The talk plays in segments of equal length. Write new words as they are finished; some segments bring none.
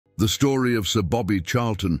The story of Sir Bobby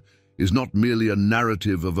Charlton is not merely a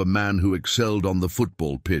narrative of a man who excelled on the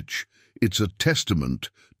football pitch. It's a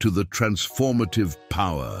testament to the transformative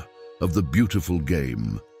power of the beautiful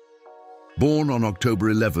game. Born on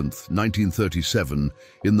October 11th, 1937,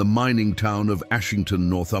 in the mining town of Ashington,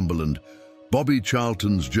 Northumberland, Bobby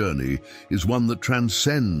Charlton's journey is one that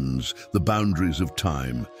transcends the boundaries of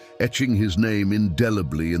time, etching his name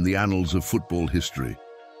indelibly in the annals of football history.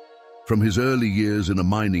 From his early years in a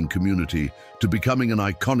mining community to becoming an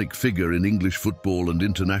iconic figure in English football and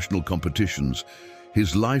international competitions,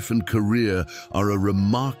 his life and career are a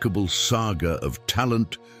remarkable saga of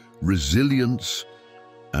talent, resilience,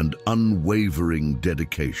 and unwavering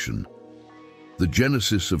dedication. The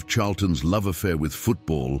genesis of Charlton's love affair with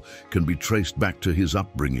football can be traced back to his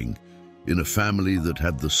upbringing in a family that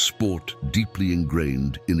had the sport deeply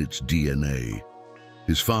ingrained in its DNA.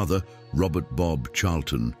 His father, Robert Bob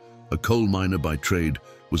Charlton, a coal miner by trade,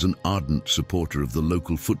 was an ardent supporter of the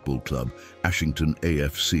local football club, Ashington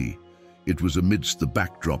AFC. It was amidst the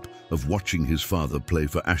backdrop of watching his father play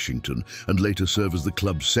for Ashington and later serve as the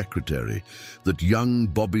club's secretary that young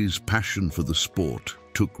Bobby's passion for the sport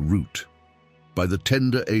took root. By the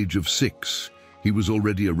tender age of 6, he was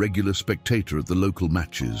already a regular spectator at the local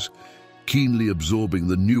matches, keenly absorbing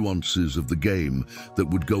the nuances of the game that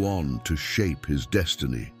would go on to shape his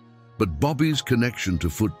destiny. But Bobby's connection to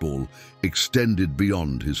football extended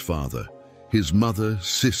beyond his father. His mother,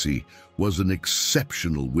 Sissy, was an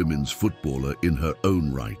exceptional women's footballer in her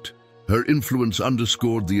own right. Her influence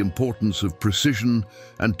underscored the importance of precision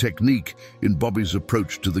and technique in Bobby's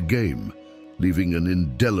approach to the game, leaving an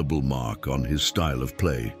indelible mark on his style of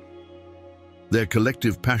play. Their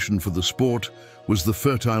collective passion for the sport was the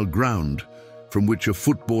fertile ground from which a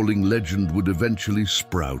footballing legend would eventually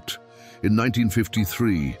sprout. In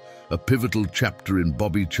 1953, a pivotal chapter in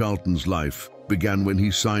Bobby Charlton's life began when he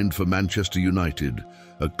signed for Manchester United,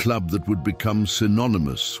 a club that would become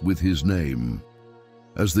synonymous with his name.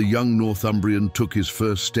 As the young Northumbrian took his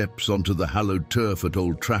first steps onto the hallowed turf at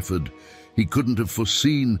Old Trafford, he couldn't have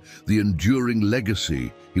foreseen the enduring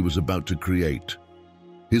legacy he was about to create.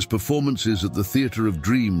 His performances at the Theatre of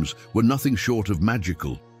Dreams were nothing short of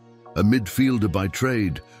magical. A midfielder by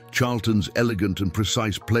trade, Charlton's elegant and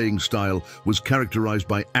precise playing style was characterized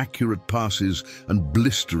by accurate passes and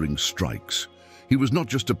blistering strikes. He was not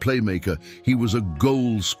just a playmaker, he was a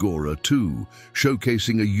goal scorer too,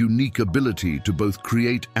 showcasing a unique ability to both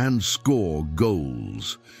create and score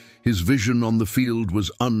goals. His vision on the field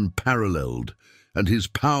was unparalleled, and his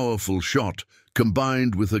powerful shot,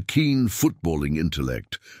 combined with a keen footballing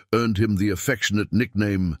intellect, earned him the affectionate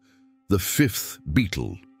nickname, the Fifth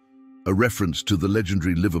Beatle, a reference to the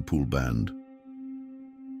legendary Liverpool band.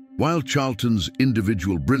 While Charlton's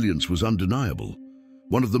individual brilliance was undeniable,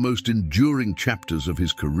 one of the most enduring chapters of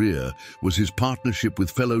his career was his partnership with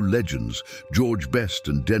fellow legends George Best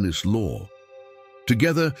and Denis Law.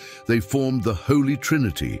 Together, they formed the Holy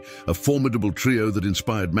Trinity, a formidable trio that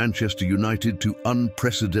inspired Manchester United to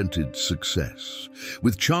unprecedented success.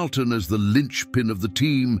 With Charlton as the linchpin of the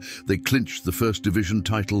team, they clinched the First Division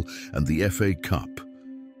title and the FA Cup.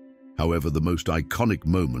 However, the most iconic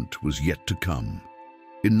moment was yet to come.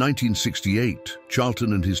 In 1968,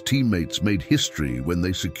 Charlton and his teammates made history when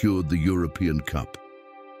they secured the European Cup.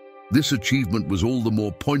 This achievement was all the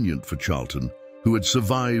more poignant for Charlton, who had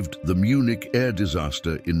survived the Munich air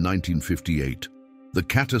disaster in 1958. The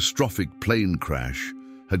catastrophic plane crash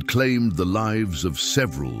had claimed the lives of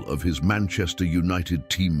several of his Manchester United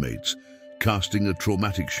teammates, casting a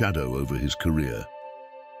traumatic shadow over his career.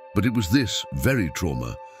 But it was this very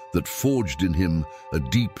trauma that forged in him a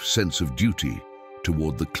deep sense of duty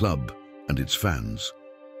toward the club and its fans.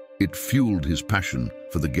 It fueled his passion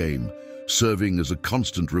for the game, serving as a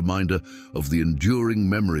constant reminder of the enduring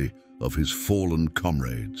memory of his fallen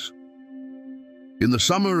comrades. In the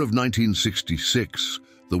summer of 1966,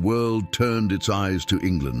 the world turned its eyes to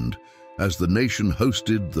England as the nation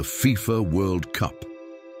hosted the FIFA World Cup.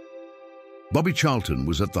 Bobby Charlton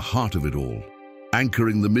was at the heart of it all,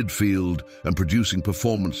 anchoring the midfield and producing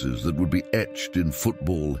performances that would be etched in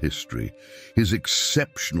football history. His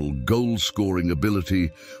exceptional goal-scoring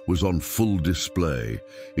ability was on full display,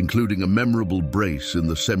 including a memorable brace in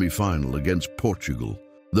the semi-final against Portugal.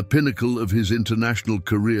 The pinnacle of his international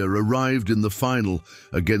career arrived in the final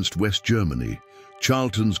against West Germany.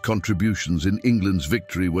 Charlton's contributions in England's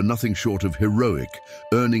victory were nothing short of heroic,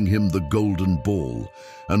 earning him the Golden Ball,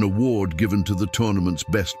 an award given to the tournament's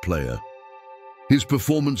best player. His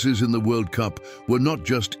performances in the World Cup were not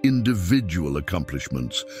just individual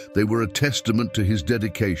accomplishments, they were a testament to his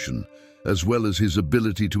dedication as well as his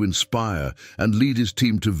ability to inspire and lead his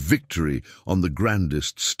team to victory on the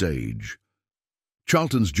grandest stage.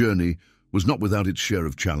 Charlton's journey was not without its share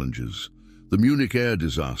of challenges. The Munich air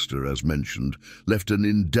disaster, as mentioned, left an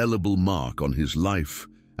indelible mark on his life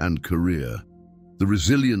and career. The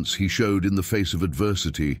resilience he showed in the face of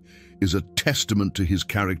adversity is a testament to his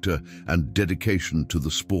character and dedication to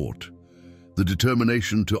the sport. The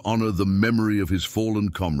determination to honor the memory of his fallen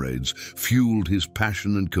comrades fueled his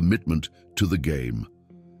passion and commitment to the game.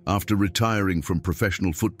 After retiring from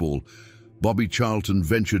professional football, Bobby Charlton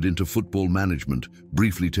ventured into football management,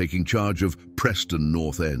 briefly taking charge of Preston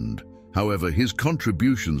North End. However, his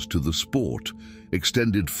contributions to the sport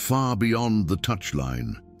extended far beyond the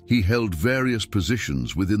touchline. He held various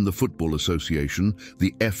positions within the Football Association,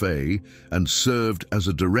 the FA, and served as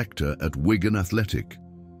a director at Wigan Athletic.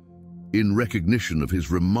 In recognition of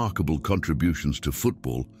his remarkable contributions to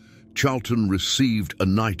football, Charlton received a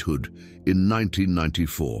knighthood in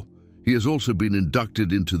 1994. He has also been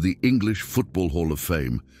inducted into the English Football Hall of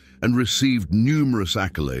Fame and received numerous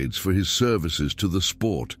accolades for his services to the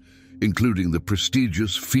sport, including the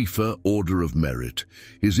prestigious FIFA Order of Merit.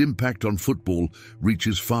 His impact on football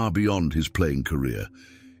reaches far beyond his playing career.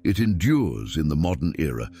 It endures in the modern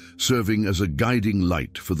era, serving as a guiding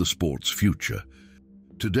light for the sport's future.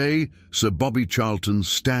 Today, Sir Bobby Charlton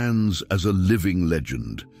stands as a living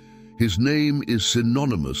legend. His name is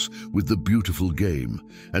synonymous with the beautiful game,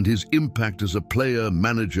 and his impact as a player,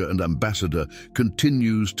 manager, and ambassador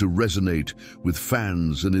continues to resonate with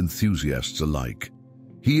fans and enthusiasts alike.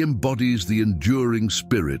 He embodies the enduring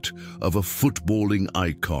spirit of a footballing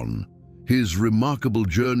icon. His remarkable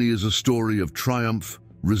journey is a story of triumph,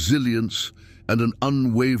 resilience, and an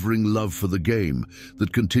unwavering love for the game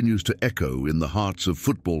that continues to echo in the hearts of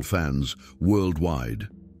football fans worldwide.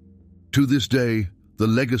 To this day, the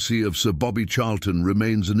legacy of Sir Bobby Charlton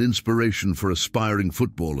remains an inspiration for aspiring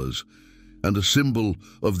footballers and a symbol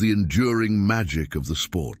of the enduring magic of the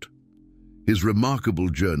sport. His remarkable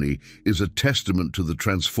journey is a testament to the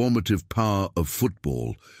transformative power of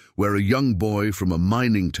football, where a young boy from a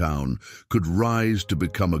mining town could rise to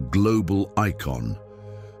become a global icon.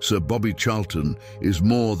 Sir Bobby Charlton is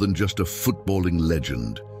more than just a footballing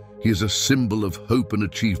legend. He is a symbol of hope and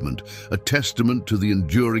achievement, a testament to the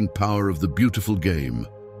enduring power of the beautiful game.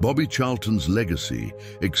 Bobby Charlton's legacy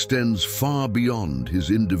extends far beyond his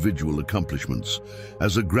individual accomplishments.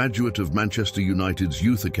 As a graduate of Manchester United's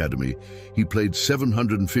Youth Academy, he played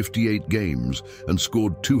 758 games and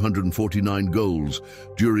scored 249 goals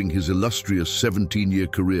during his illustrious 17-year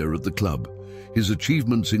career at the club. His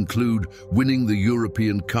achievements include winning the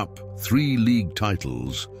European Cup, 3 league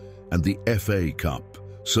titles, and the FA Cup,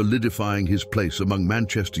 solidifying his place among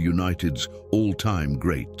Manchester United's all-time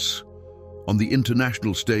greats. On the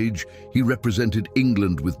international stage, he represented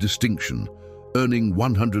England with distinction, earning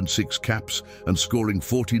 106 caps and scoring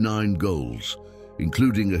 49 goals,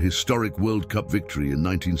 including a historic World Cup victory in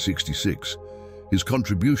 1966. His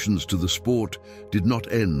contributions to the sport did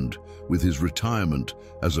not end with his retirement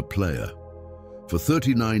as a player. For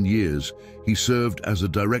 39 years, he served as a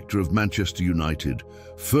director of Manchester United,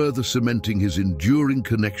 further cementing his enduring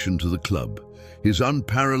connection to the club. His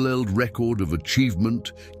unparalleled record of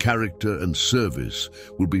achievement, character, and service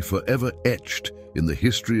will be forever etched in the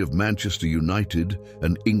history of Manchester United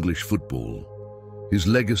and English football. His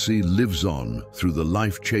legacy lives on through the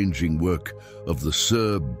life-changing work of the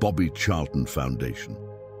Sir Bobby Charlton Foundation.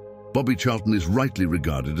 Bobby Charlton is rightly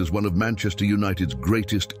regarded as one of Manchester United's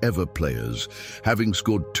greatest ever players, having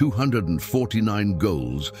scored 249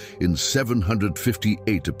 goals in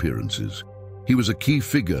 758 appearances. He was a key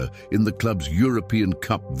figure in the club's European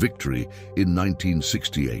Cup victory in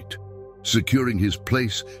 1968, securing his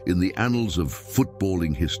place in the annals of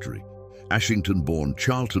footballing history. Ashington-born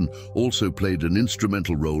Charlton also played an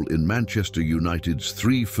instrumental role in Manchester United's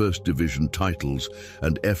 3 First Division titles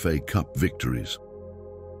and FA Cup victories.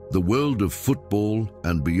 The world of football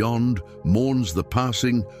and beyond mourns the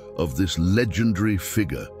passing of this legendary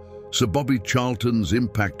figure. Sir Bobby Charlton's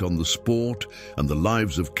impact on the sport and the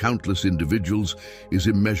lives of countless individuals is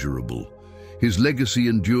immeasurable. His legacy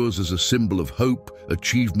endures as a symbol of hope,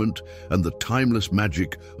 achievement, and the timeless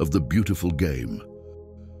magic of the beautiful game.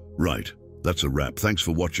 Right, that's a wrap. Thanks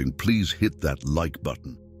for watching. Please hit that like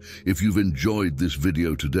button. If you've enjoyed this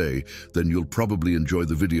video today, then you'll probably enjoy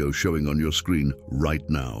the video showing on your screen right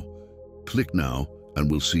now. Click now, and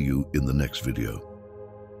we'll see you in the next video.